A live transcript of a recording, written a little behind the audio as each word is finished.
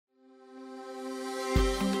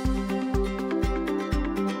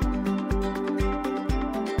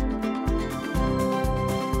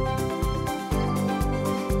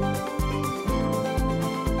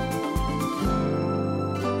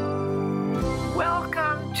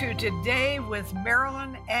to Today with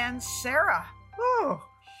Marilyn and Sarah. Woo.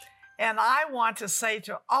 And I want to say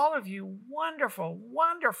to all of you wonderful,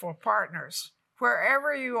 wonderful partners,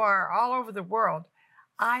 wherever you are all over the world,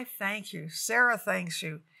 I thank you. Sarah thanks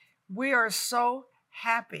you. We are so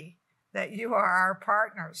happy that you are our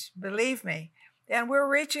partners, believe me. And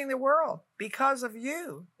we're reaching the world because of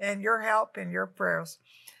you and your help and your prayers.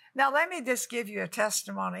 Now, let me just give you a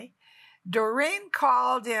testimony. Doreen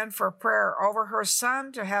called in for prayer over her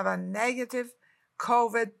son to have a negative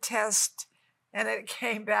COVID test, and it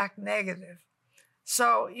came back negative.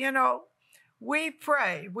 So, we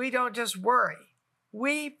pray. We don't just worry.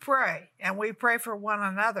 We pray, and we pray for one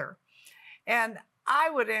another. And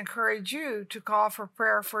I would encourage you to call for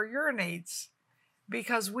prayer for your needs,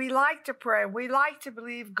 because we like to pray. We like to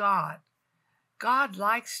believe God. God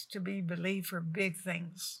likes to be believed for big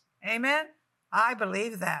things. Amen? I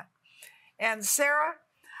believe that. And Sarah,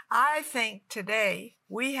 I think today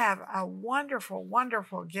we have a wonderful,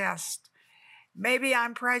 wonderful guest. Maybe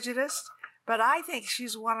I'm prejudiced, but I think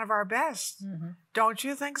she's one of our best. Mm-hmm. Don't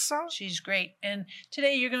you think so? She's great. And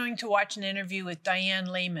today you're going to watch an interview with Dianne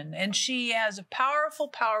Leman. And she has a powerful,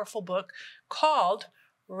 powerful book called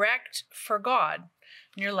Wrecked for God.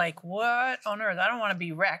 And you're like, what on earth? I don't want to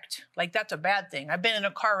be wrecked. Like, that's a bad thing. I've been in a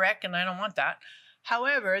car wreck and I don't want that.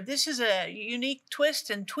 However, this is a unique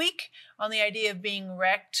twist and tweak on the idea of being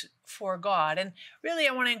wrecked for God. And really,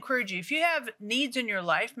 I want to encourage you, if you have needs in your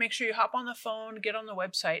life, make sure you hop on the phone, get on the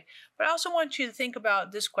website. But I also want you to think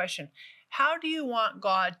about this question. How do you want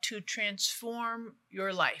God to transform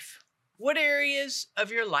your life? What areas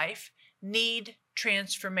of your life need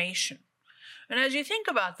transformation? And as you think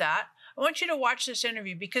about that, I want you to watch this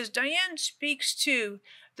interview, because Dianne speaks to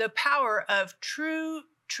the power of true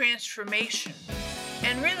transformation.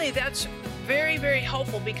 And really, that's very, very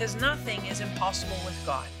helpful, because nothing is impossible with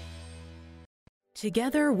God.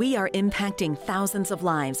 Together, we are impacting thousands of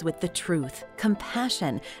lives with the truth,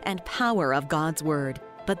 compassion, and power of God's Word.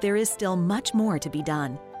 But there is still much more to be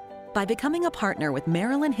done. By becoming a partner with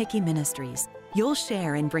Marilyn Hickey Ministries, you'll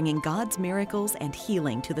share in bringing God's miracles and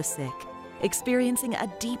healing to the sick, experiencing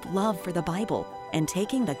a deep love for the Bible, and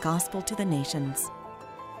taking the gospel to the nations.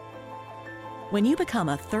 When you become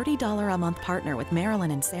a $30 a month partner with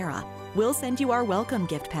Marilyn and Sarah, we'll send you our welcome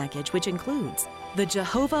gift package, which includes the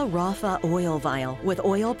Jehovah Rapha oil vial with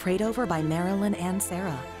oil prayed over by Marilyn and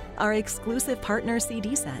Sarah, our exclusive partner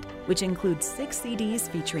CD set, which includes 6 CDs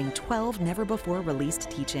featuring 12 never-before-released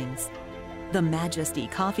teachings, the Majesty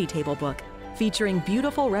coffee table book featuring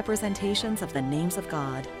beautiful representations of the names of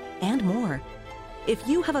God, and more. If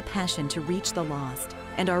you have a passion to reach the lost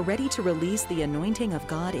and are ready to release the anointing of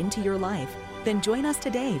God into your life, then join us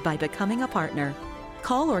today by becoming a partner.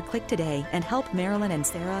 Call or click today and help Marilyn and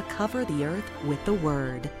Sarah cover the earth with the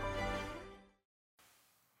Word.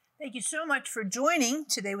 Thank you so much for joining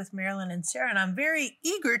Today with Marilyn and Sarah. And I'm very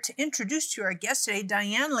eager to introduce to you our guest today,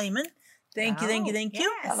 Dianne Leman. Thank you. Yes.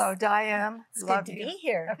 Hello, Dianne. It's good to be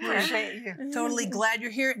here. Appreciate you. Totally glad you're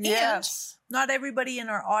here. Yes. And not everybody in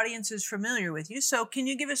our audience is familiar with you. So can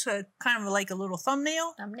you give us a kind of like a little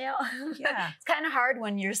thumbnail? Thumbnail? Yeah. It's kind of hard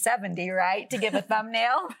when you're 70, right? To give a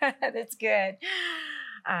thumbnail. That's good.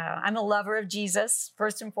 I'm a lover of Jesus,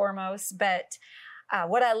 first and foremost. But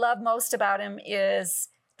what I love most about him is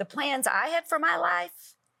the plans I had for my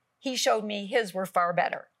life. He showed me his were far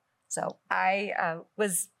better. So I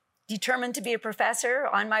was determined to be a professor,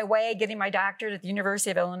 on my way, getting my doctorate at the University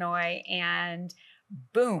of Illinois, and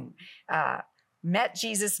boom, met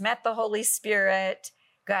Jesus, met the Holy Spirit,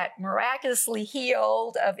 got miraculously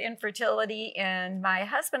healed of infertility, and my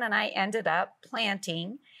husband and I ended up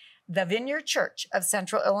planting the Vineyard Church of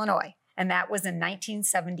Central Illinois, and that was in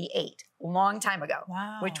 1978, a long time ago,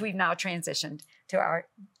 Wow. which we've now transitioned to our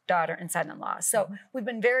daughter and son-in-law. So we've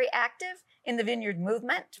been very active in the Vineyard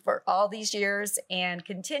movement for all these years and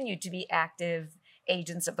continue to be active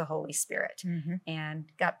agents of the Holy Spirit. Mm-hmm. And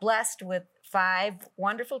got blessed with 5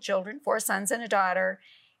 wonderful children, 4 sons and a daughter.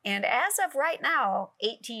 And as of right now,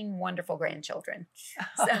 18 wonderful grandchildren.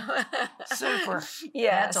 So, Super.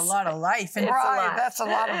 Yes. That's a lot of life. And Right, that's a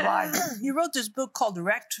lot of life. you wrote this book called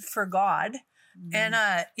Wrecked for God. Mm-hmm.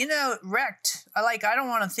 And, wrecked, I don't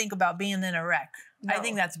want to think about being in a wreck. No. I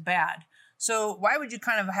think that's bad. So why would you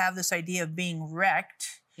kind of have this idea of being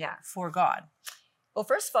wrecked for God? Well,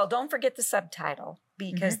 first of all, don't forget the subtitle,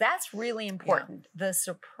 because that's really important. Yeah. The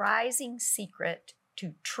surprising secret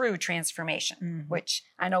to true transformation, which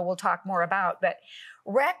I know we'll talk more about. But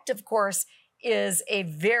wrecked, of course, is a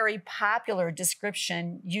very popular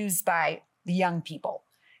description used by the young people.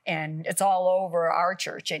 And it's all over our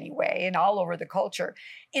church anyway, and all over the culture,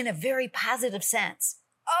 in a very positive sense.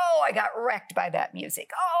 oh, I got wrecked by that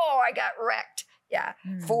music. Oh, I got wrecked. Yeah,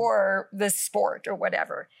 for the sport or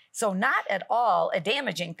whatever. So not at all a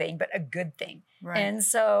damaging thing, but a good thing. Right. And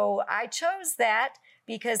so I chose that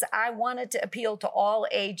because I wanted to appeal to all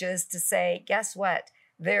ages to say, guess what?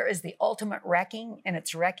 There is the ultimate wrecking, and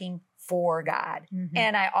it's wrecking for God.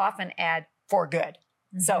 And I often add for good.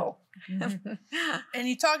 So. And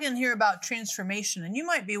you talk in here about transformation, and you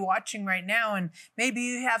might be watching right now, and maybe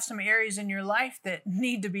you have some areas in your life that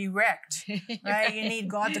need to be wrecked, right? You need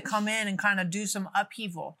God to come in and kind of do some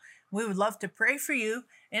upheaval. We would love to pray for you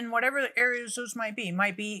in whatever areas those might be.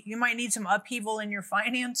 You might need some upheaval in your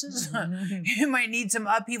finances. You might need some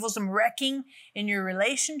upheaval, some wrecking in your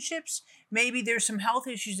relationships. Maybe there's some health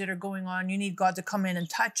issues that are going on. You need God to come in and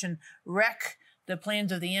touch and wreck the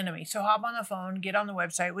plans of the enemy. So hop on the phone, get on the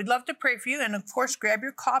website. We'd love to pray for you. And of course, grab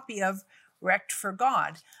your copy of Wrecked for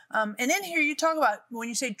God. And in here, you talk about when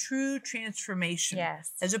you say true transformation,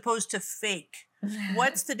 Yes. as opposed to fake.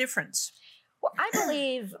 What's the difference? Well, I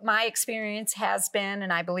believe my experience has been,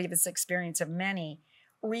 and I believe it's the experience of many,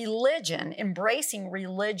 religion, embracing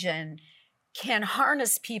religion can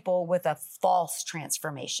harness people with a false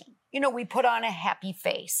transformation. You know, we put on a happy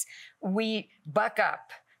face. We buck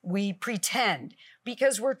up. We pretend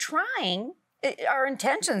because we're trying, our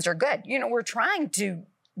intentions are good. You know, we're trying to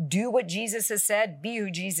do what Jesus has said, be who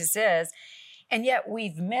Jesus is, and yet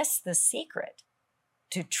we've missed the secret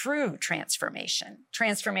to true transformation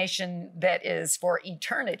that is for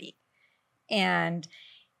eternity. And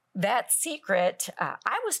that secret,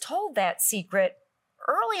 I was told that secret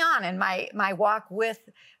early on in my walk with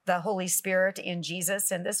the Holy Spirit in Jesus,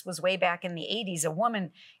 and this was way back in the 80s. A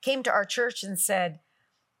woman came to our church and said,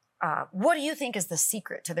 what do you think is the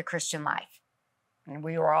secret to the Christian life? And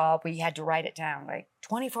we had to write it down, like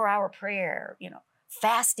 24-hour prayer,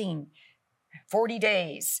 fasting, 40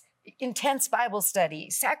 days, intense Bible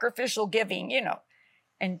study, sacrificial giving,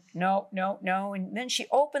 and no. And then she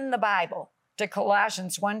opened the Bible to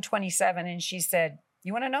Colossians 1:27, and she said,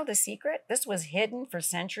 you want to know the secret? This was hidden for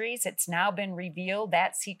centuries. It's now been revealed.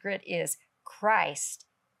 That secret is Christ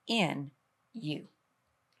in you.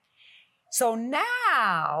 So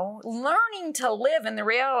now, learning to live in the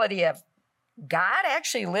reality of God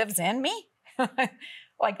actually lives in me,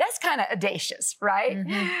 like that's kind of audacious, right?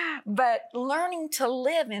 But learning to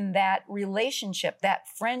live in that relationship, that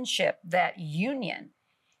friendship, that union,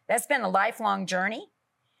 that's been a lifelong journey,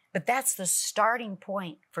 but that's the starting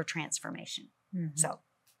point for transformation. So,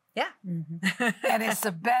 yeah. And it's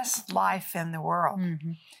the best life in the world.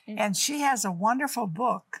 And she has a wonderful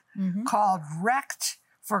book called Wrecked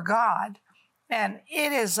for God. And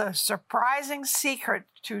it is a surprising secret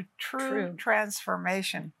to true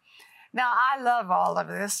transformation. Now, I love all of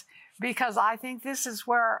this because I think this is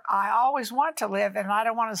where I always want to live and I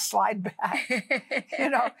don't want to slide back,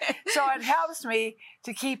 So it helps me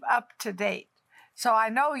to keep up to date. So I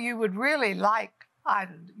know you would really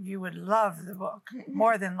you would love the book,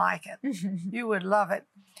 more than like it. You would love it.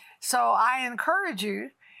 So I encourage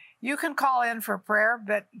you, you can call in for prayer,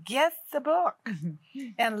 but get the book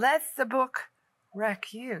and let the book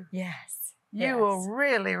wreck you. Yes. You will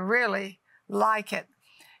really, really like it.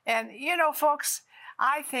 And, folks,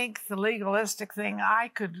 I think the legalistic thing I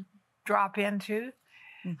could drop into.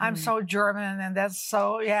 I'm so German, and that's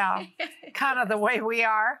so, kind of the way we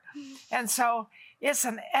are. And so it's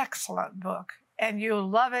an excellent book. And you'll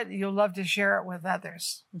love it. You'll love to share it with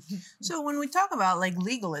others. So when we talk about like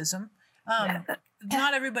legalism,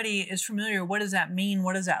 not everybody is familiar. What does that mean?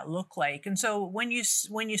 What does that look like? And so when you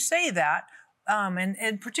say that,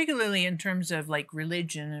 and particularly in terms of like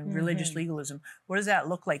religion and religious legalism, what does that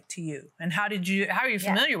look like to you? And how are you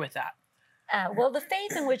familiar with that? Well, the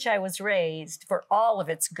faith in which I was raised, for all of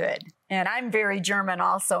its good, and I'm very German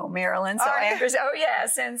also, Marilyn. So I understand. Oh,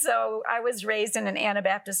 yes. And so I was raised in an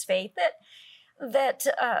Anabaptist faith that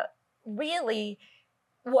really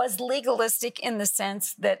was legalistic in the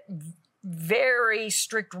sense that very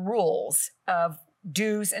strict rules of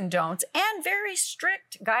do's and don'ts and very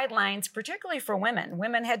strict guidelines, particularly for women.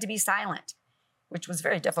 Women had to be silent, which was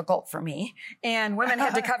very difficult for me. And women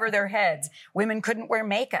had to cover their heads. Women couldn't wear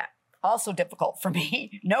makeup. Also difficult for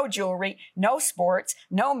me. No jewelry, no sports,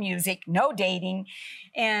 no music, no dating.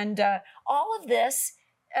 And all of this,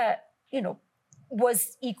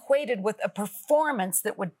 was equated with a performance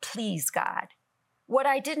that would please God. What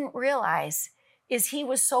I didn't realize is he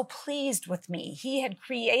was so pleased with me. He had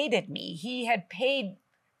created me. He had paid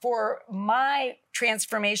for my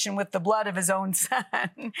transformation with the blood of his own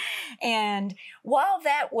son. And while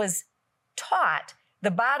that was taught,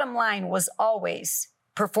 the bottom line was always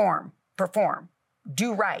perform,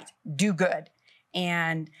 do right, do good.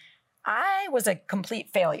 And I was a complete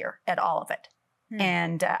failure at all of it.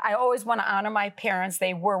 And I always want to honor my parents.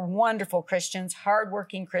 They were wonderful Christians,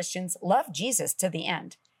 hardworking Christians, loved Jesus to the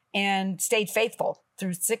end, and stayed faithful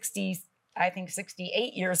through 68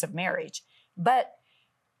 years of marriage. But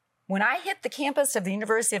when I hit the campus of the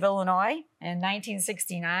University of Illinois in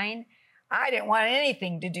 1969, I didn't want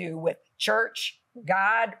anything to do with church,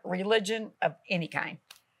 God, religion of any kind.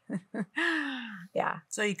 Yeah.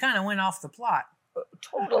 So you kind of went off the plot.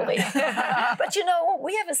 Totally. But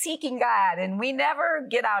we have a seeking God, and we never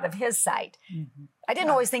get out of his sight. Mm-hmm. I didn't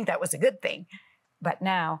always think that was a good thing. But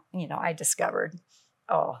now, I discovered,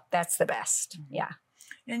 that's the best. Mm-hmm. Yeah.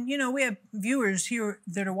 And, we have viewers here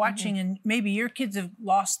that are watching, and maybe your kids have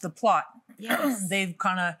lost the plot. Yes. They've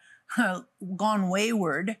kind of gone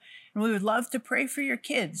wayward. And we would love to pray for your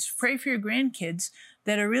kids, pray for your grandkids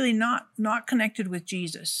that are really not connected with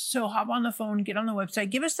Jesus. So hop on the phone, get on the website,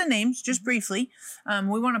 give us the names just briefly.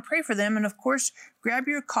 We want to pray for them. And of course, grab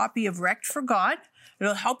your copy of Wrecked for God.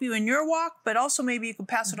 It'll help you in your walk, but also maybe you can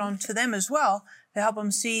pass it on to them as well to help them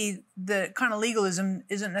see the kind of legalism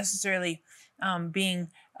isn't necessarily being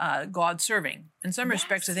God-serving. In some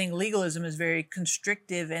respects, I think legalism is very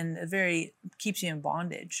constrictive and very keeps you in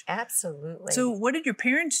bondage. Absolutely. So what did your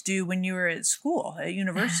parents do when you were at school, at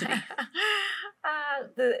university?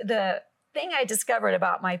 The thing I discovered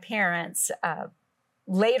about my parents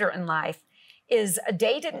later in life is a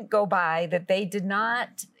day didn't go by that they did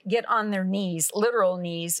not get on their knees, literal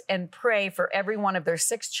knees, and pray for every one of their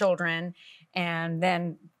 6 children and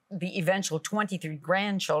then the eventual 23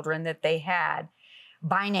 grandchildren that they had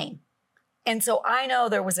by name. And so I know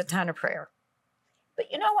there was a ton of prayer.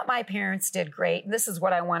 But you know what my parents did great? This is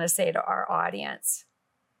what I want to say to our audience.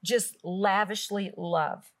 Just lavishly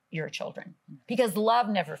love your children, because love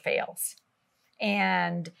never fails.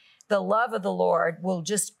 And the love of the Lord will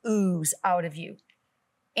just ooze out of you.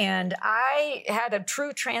 And I had a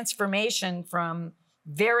true transformation from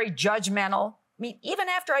very judgmental. I mean, even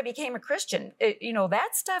after I became a Christian, that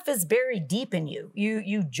stuff is buried deep in you.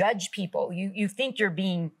 You judge people. You think you're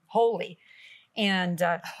being holy. And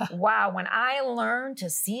wow, when I learned to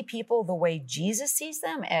see people the way Jesus sees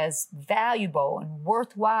them, as valuable and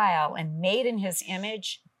worthwhile and made in his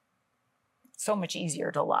image, so much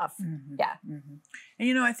easier to love. Mm-hmm. Yeah. Mm-hmm.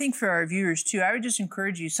 And I think for our viewers too, I would just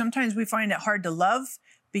encourage you. Sometimes we find it hard to love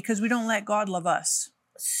because we don't let God love us.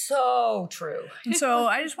 So true. And so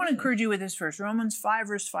I just want to encourage you with this verse. Romans 5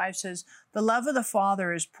 verse 5 says, the love of the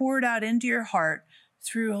Father is poured out into your heart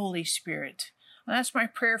through Holy Spirit. And that's my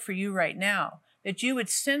prayer for you right now, that you would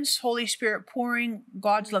sense Holy Spirit pouring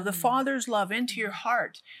God's love, the Father's love into your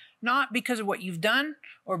heart, not because of what you've done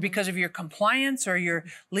or because of your compliance or your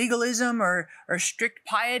legalism or strict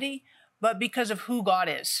piety, but because of who God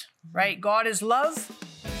is, right? God is love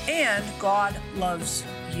and God loves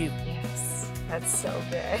you. Yes, that's so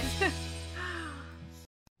good.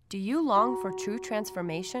 Do you long for true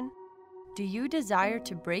transformation? Do you desire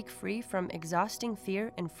to break free from exhausting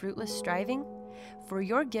fear and fruitless striving? For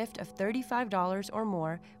your gift of $35 or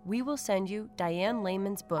more, we will send you Dianne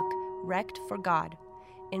Leman's book, Wrecked for God.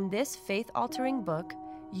 In this faith-altering book,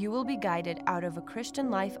 you will be guided out of a Christian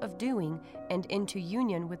life of doing and into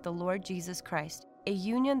union with the Lord Jesus Christ, a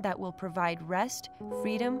union that will provide rest,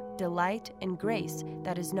 freedom, delight, and grace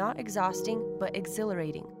that is not exhausting but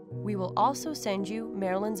exhilarating. We will also send you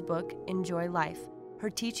Marilyn's book, Enjoy Life, her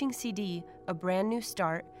teaching CD, A Brand New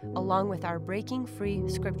Start, along with our Breaking Free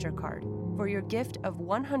scripture card. For your gift of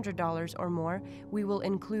 $100 or more, we will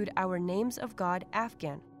include our Names of God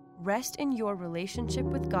Afghan. Rest in your relationship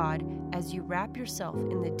with God as you wrap yourself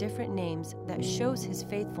in the different names that shows his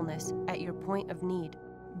faithfulness at your point of need.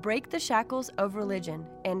 Break the shackles of religion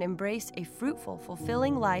and embrace a fruitful,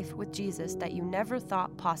 fulfilling life with Jesus that you never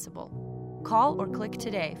thought possible. Call or click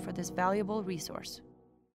today for this valuable resource.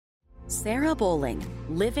 Sarah Bowling,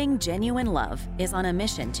 Living Genuine Love, is on a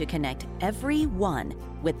mission to connect everyone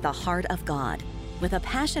with the heart of God. With a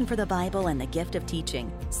passion for the Bible and the gift of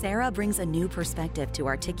teaching, Sarah brings a new perspective to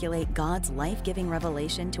articulate God's life-giving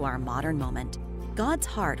revelation to our modern moment. God's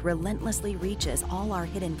heart relentlessly reaches all our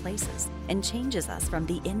hidden places and changes us from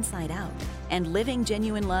the inside out. And Living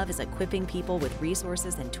Genuine Love is equipping people with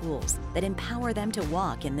resources and tools that empower them to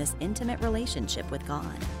walk in this intimate relationship with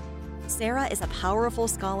God. Sarah is a powerful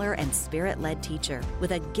scholar and spirit-led teacher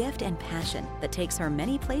with a gift and passion that takes her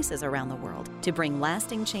many places around the world to bring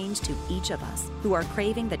lasting change to each of us who are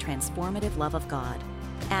craving the transformative love of God.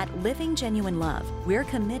 At Living Genuine Love, we're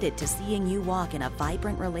committed to seeing you walk in a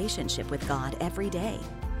vibrant relationship with God every day.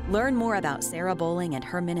 Learn more about Sarah Bowling and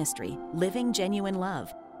her ministry, Living Genuine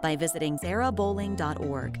Love, by visiting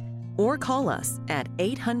sarahbowling.org or call us at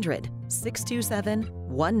 800-627-1000.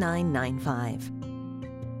 1995.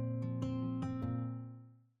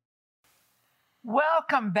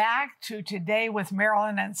 Welcome back to Today with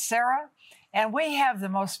Marilyn and Sarah. And we have the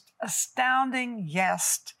most astounding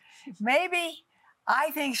guest. Maybe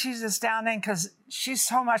I think she's astounding because she's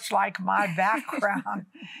so much like my background,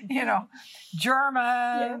 you know,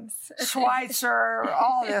 German, Schweitzer,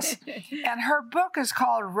 all this. And her book is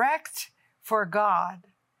called Wrecked for God.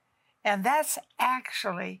 And that's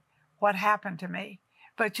actually what happened to me.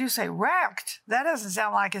 But you say wrecked, that doesn't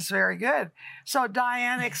sound like it's very good. So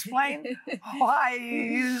Dianne, explain why you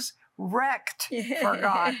use wrecked for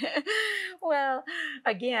God. Well,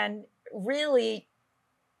 again, really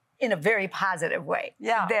in a very positive way.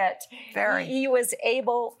 Yeah, that very. He was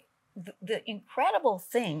able, the incredible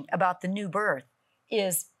thing about the new birth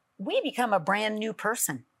is we become a brand new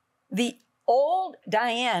person. The old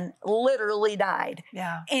Dianne literally died.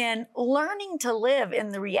 Yeah. And learning to live in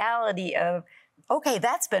the reality of, okay,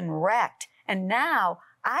 that's been wrecked. And now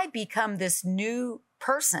I become this new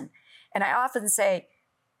person. And I often say,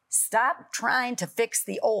 stop trying to fix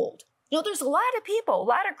the old. You know, there's a lot of people, a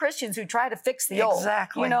lot of Christians who try to fix the old.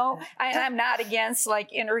 Exactly. You know, I'm not against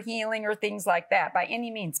like inner healing or things like that by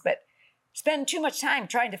any means, but spend too much time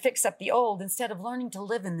trying to fix up the old instead of learning to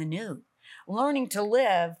live in the new, learning to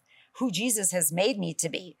live who Jesus has made me to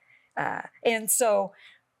be. And so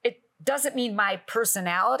it doesn't mean my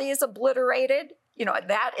personality is obliterated. You know,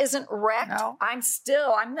 that isn't wrecked. No. I'm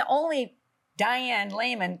the only Dianne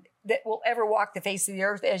Leman that will ever walk the face of the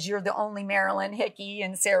earth, as you're the only Marilyn Hickey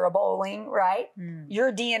and Sarah Bowling, right?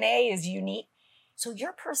 Your DNA is unique. So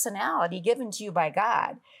your personality given to you by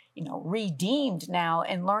God, you know, redeemed now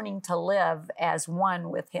and learning to live as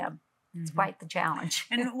one with him. It's quite the challenge.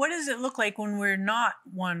 And what does it look like when we're not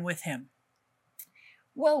one with him?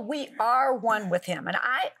 Well, we are one with him. And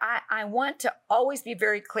I want to always be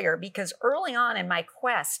very clear, because early on in my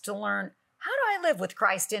quest to learn, how do I live with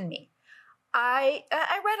Christ in me? I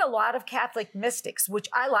read a lot of Catholic mystics, which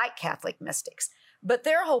I like Catholic mystics, but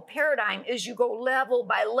their whole paradigm is you go level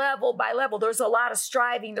by level by level. There's a lot of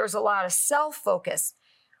striving. There's a lot of self-focus.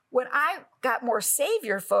 When I got more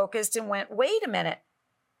Savior focused and went, wait a minute,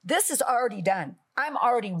 this is already done. I'm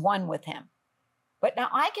already one with him. But now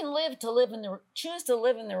I can choose to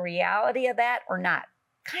live in the reality of that or not.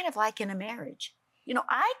 Kind of like in a marriage. You know,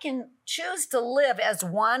 I can choose to live as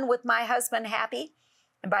one with my husband happy.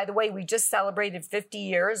 And by the way, we just celebrated 50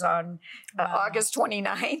 years on August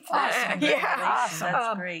 29th. Awesome. Awesome.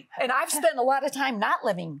 That's great. And I've spent a lot of time not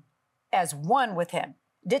living as one with him.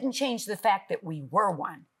 Didn't change the fact that we were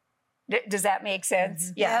one. Does that make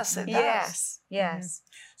sense? Yes, it does. Yes.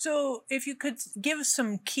 So if you could give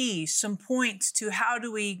some keys, some points to how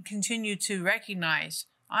do we continue to recognize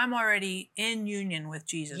I'm already in union with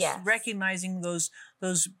Jesus, recognizing those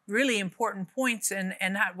really important points, and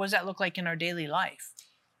how, what does that look like in our daily life?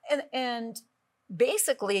 And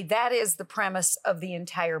basically that is the premise of the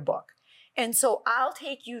entire book. And so I'll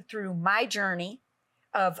take you through my journey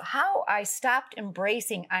of how I stopped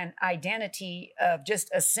embracing an identity of just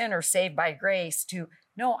a sinner saved by grace to,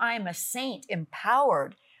 no, I'm a saint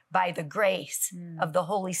empowered by the grace of the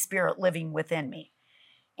Holy Spirit living within me.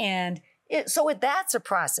 And that's a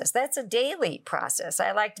process. That's a daily process.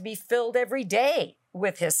 I like to be filled every day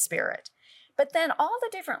with his Spirit. But then all the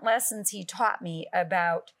different lessons he taught me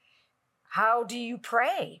about how do you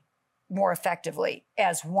pray more effectively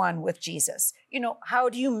as one with Jesus? You know, how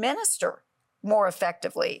do you minister more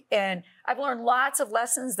effectively? And I've learned lots of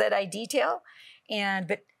lessons that I detail,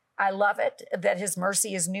 but I love it that his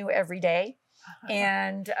mercy is new every day.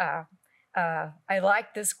 And I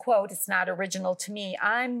like this quote. It's not original to me.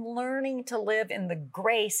 I'm learning to live in the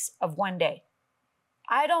grace of one day.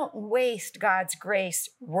 I don't waste God's grace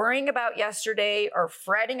worrying about yesterday or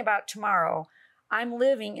fretting about tomorrow. I'm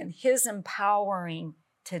living in his empowering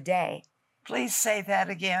today. Please say that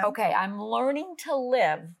again. Okay, I'm learning to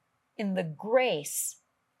live in the grace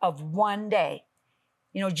of one day.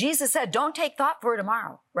 You know, Jesus said, don't take thought for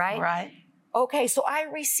tomorrow, right? Right. Okay, so I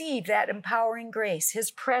receive that empowering grace,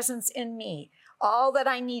 his presence in me, all that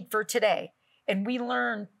I need for today. And we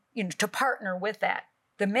learn, you know, to partner with that.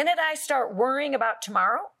 The minute I start worrying about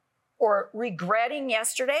tomorrow or regretting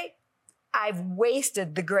yesterday, I've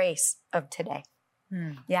wasted the grace of today.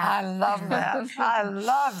 Yeah. I love that. I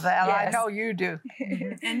love that. Yes. I know you do.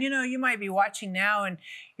 And you know, you might be watching now and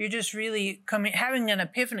you're just really having an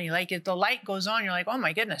epiphany. Like if the light goes on, you're like, oh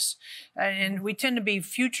my goodness. And we tend to be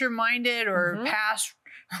future minded or past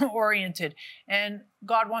oriented. And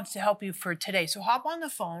God wants to help you for today. So hop on the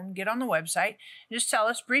phone, get on the website, just tell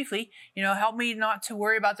us briefly, help me not to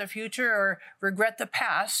worry about the future or regret the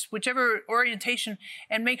past, whichever orientation,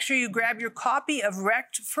 and make sure you grab your copy of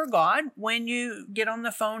Wrecked for God when you get on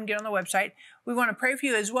the phone, get on the website. We want to pray for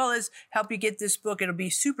you as well as help you get this book. It'll be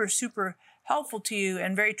super, super helpful to you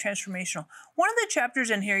and very transformational. One of the chapters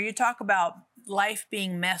in here, you talk about life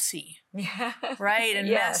being messy, right? And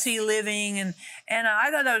messy living. And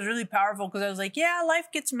I thought that was really powerful because I was like, yeah, life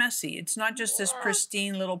gets messy. It's not just this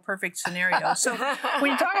pristine little perfect scenario. So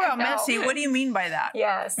when you talk about messy, what do you mean by that?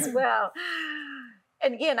 Yes. Well,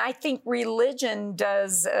 and again, I think religion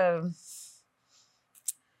does a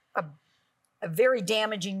very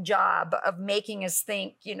damaging job of making us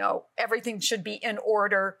think, everything should be in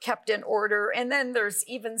order, kept in order. And then there's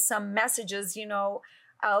even some messages,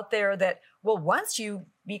 out there that, well, once you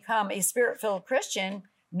become a spirit-filled Christian,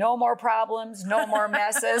 no more problems, no more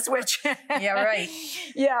messes, which... Yeah, right.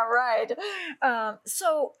 Yeah, right.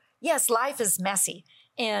 So, yes, life is messy.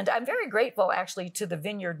 And I'm very grateful, actually, to the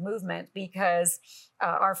Vineyard Movement because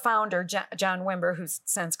our founder, John Wimber, who's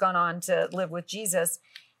since gone on to live with Jesus,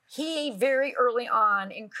 he very early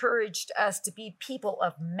on encouraged us to be people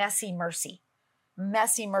of messy mercy,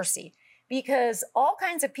 because all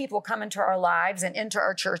kinds of people come into our lives and into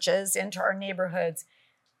our churches, into our neighborhoods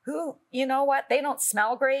who, you know what, they don't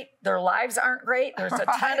smell great. Their lives aren't great. There's a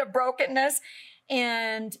ton of brokenness.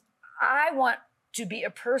 And I want to be a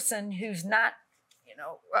person who's not,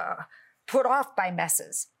 put off by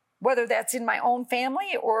messes, whether that's in my own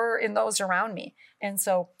family or in those around me. And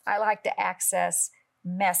so I like to access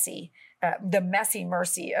the messy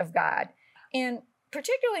mercy of God. And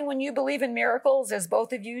particularly when you believe in miracles, as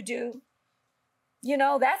both of you do,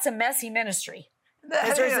 that's a messy ministry.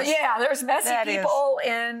 There's messy people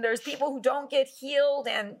and there's people who don't get healed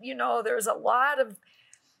and, there's a lot of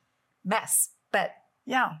mess. But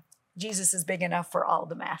yeah, Jesus is big enough for all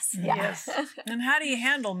the mess. Yeah. Yes. And how do you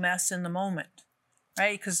handle mess in the moment,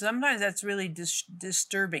 right? Because sometimes that's really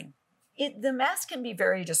disturbing. The mess can be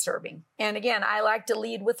very disturbing. And again, I like to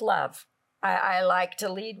lead with love. I like to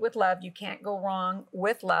lead with love. You can't go wrong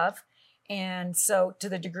with love. And so to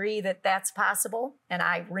the degree that that's possible, and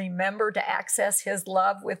I remember to access his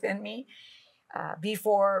love within me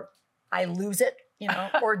before I lose it,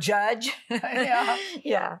 or judge.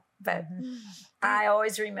 Yeah. But I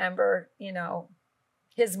always remember,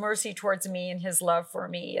 his mercy towards me and his love for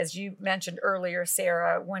me. As you mentioned earlier,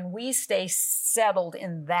 Sarah, when we stay settled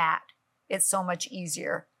in that, it's so much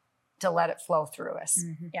easier to let it flow through us.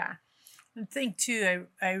 Mm-hmm. Yeah. I think too,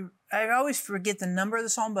 I always forget the number of the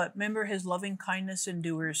psalm, but remember his loving kindness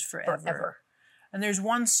endures forever. And there's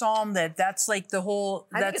one psalm that's like the whole...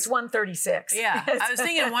 I think it's 136. Yeah, I was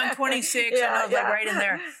thinking 126. I know it's like right in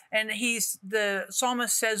there. And the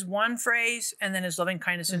psalmist says one phrase, and then his loving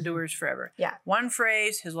kindness endures forever. Yeah. One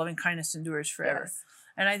phrase, his loving kindness endures forever. Yes.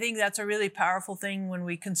 And I think that's a really powerful thing when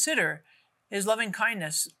we consider his loving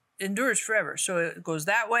kindness endures forever. So it goes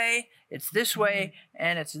that way, it's this way,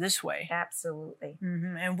 and it's this way. Absolutely.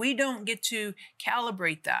 Mm-hmm. And we don't get to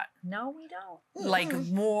calibrate that. No, we don't. Like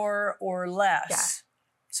more or less. Yeah.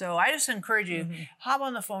 So I just encourage you, hop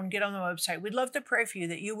on the phone, get on the website. We'd love to pray for you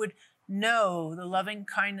that you would know the loving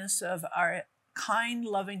kindness of our kind,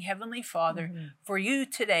 loving Heavenly Father for you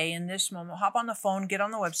today in this moment. Hop on the phone, get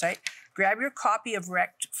on the website, grab your copy of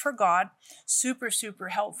Wrecked for God. Super, super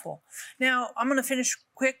helpful. Now, I'm going to finish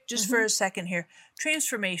quick just for a second here.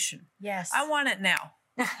 Transformation. Yes. I want it now.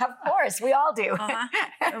 Of course, we all do.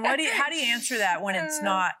 And how do you answer that when it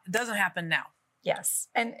doesn't happen now? Yes.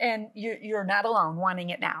 And you're not alone wanting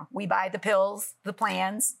it now. We buy the pills, the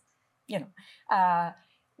plans,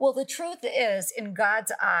 well, the truth is, in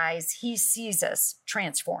God's eyes, he sees us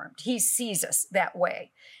transformed. He sees us that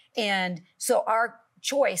way. And so our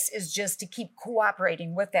choice is just to keep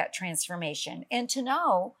cooperating with that transformation and to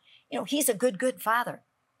know, he's a good father.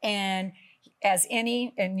 And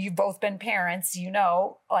and you've both been parents,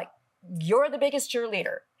 you're the biggest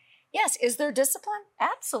cheerleader. Yes. Is there discipline?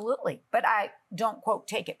 Absolutely. But I don't, quote,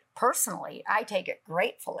 take it personally. I take it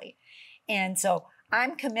gratefully. And so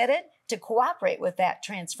I'm committed to cooperate with that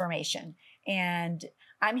transformation. And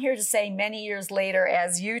I'm here to say many years later,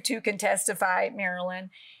 as you two can testify, Marilyn,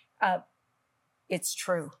 it's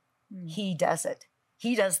true. He does it.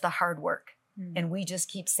 He does the hard work. And we just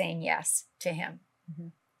keep saying yes to him.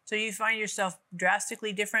 So you find yourself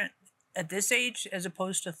drastically different at this age as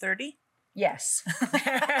opposed to 30? Yes.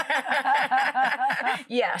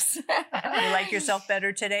 Yes. You like yourself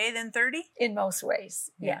better today than 30? In most ways,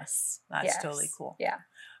 Yeah. yes. That's Yes. totally cool. Yeah.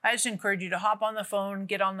 I just encourage you to hop on the phone,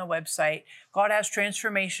 get on the website. God has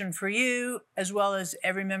transformation for you, as well as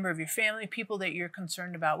every member of your family, people that you're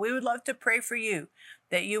concerned about. We would love to pray for you,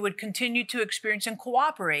 that you would continue to experience and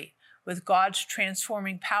cooperate with God's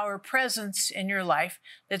transforming power presence in your life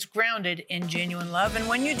that's grounded in genuine love. And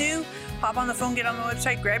when you do, hop on the phone, get on the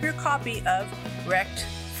website, grab your copy of Wrecked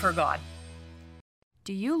for God.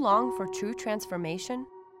 Do you long for true transformation?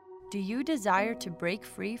 Do you desire to break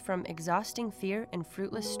free from exhausting fear and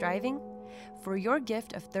fruitless striving? For your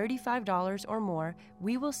gift of $35 or more,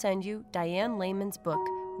 we will send you Dianne Leman's book,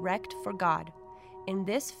 Wrecked for God. In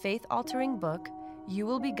this faith-altering book, you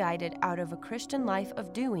will be guided out of a Christian life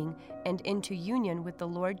of doing and into union with the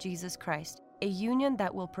Lord Jesus Christ, a union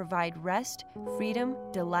that will provide rest, freedom,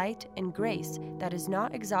 delight, and grace that is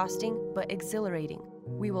not exhausting but exhilarating.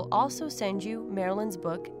 We will also send you Marilyn's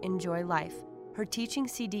book, Enjoy Life, her teaching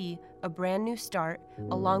CD, A Brand New Start,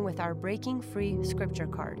 along with our Breaking Free scripture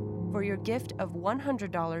card. For your gift of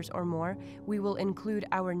 $100 or more, we will include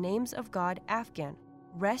our Names of God Afghan.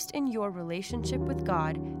 Rest in your relationship with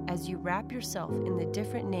God as you wrap yourself in the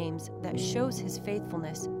different names that shows His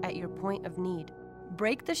faithfulness at your point of need.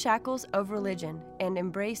 Break the shackles of religion and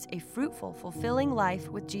embrace a fruitful, fulfilling life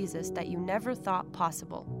with Jesus that you never thought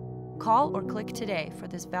possible. Call or click today for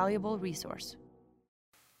this valuable resource.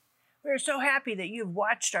 We're so happy that you've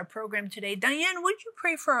watched our program today. Dianne, would you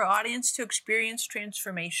pray for our audience to experience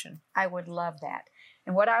transformation? I would love that.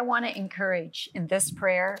 And what I want to encourage in this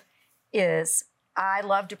prayer is I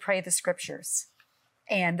love to pray the scriptures.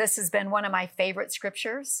 And this has been one of my favorite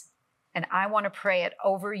scriptures. And I want to pray it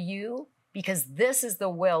over you because this is the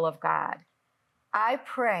will of God. I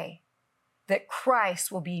pray that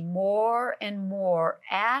Christ will be more and more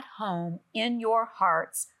at home in your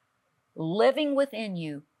hearts, living within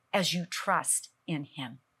you as you trust in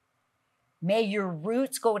Him. May your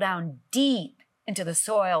roots go down deep into the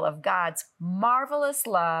soil of God's marvelous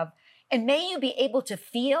love, and may you be able to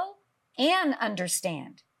feel and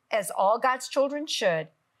understand, as all God's children should,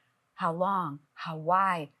 how long, how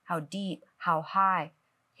wide, how deep, how high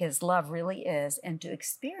His love really is, and to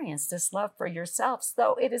experience this love for yourselves,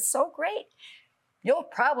 though it is so great. You'll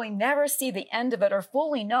probably never see the end of it or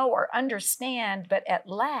fully know or understand, but at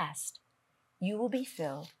last you will be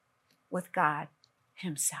filled with God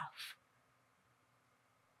Himself.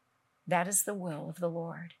 That is the will of the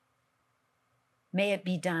Lord. May it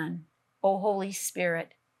be done. O Holy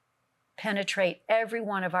Spirit, penetrate every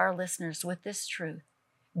one of our listeners with this truth.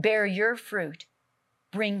 Bear your fruit.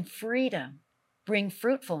 Bring freedom. Bring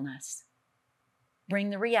fruitfulness. Bring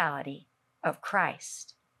the reality of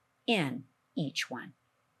Christ in each one.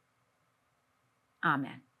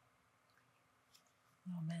 Amen.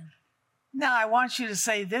 Amen. Now I want you to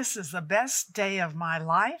say, this is the best day of my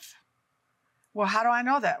life. Well, how do I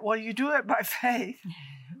know that? Well, you do it by faith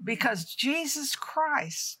because Jesus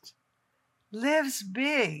Christ lives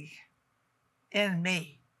big in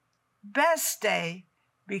me. Best day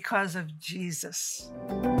because of Jesus.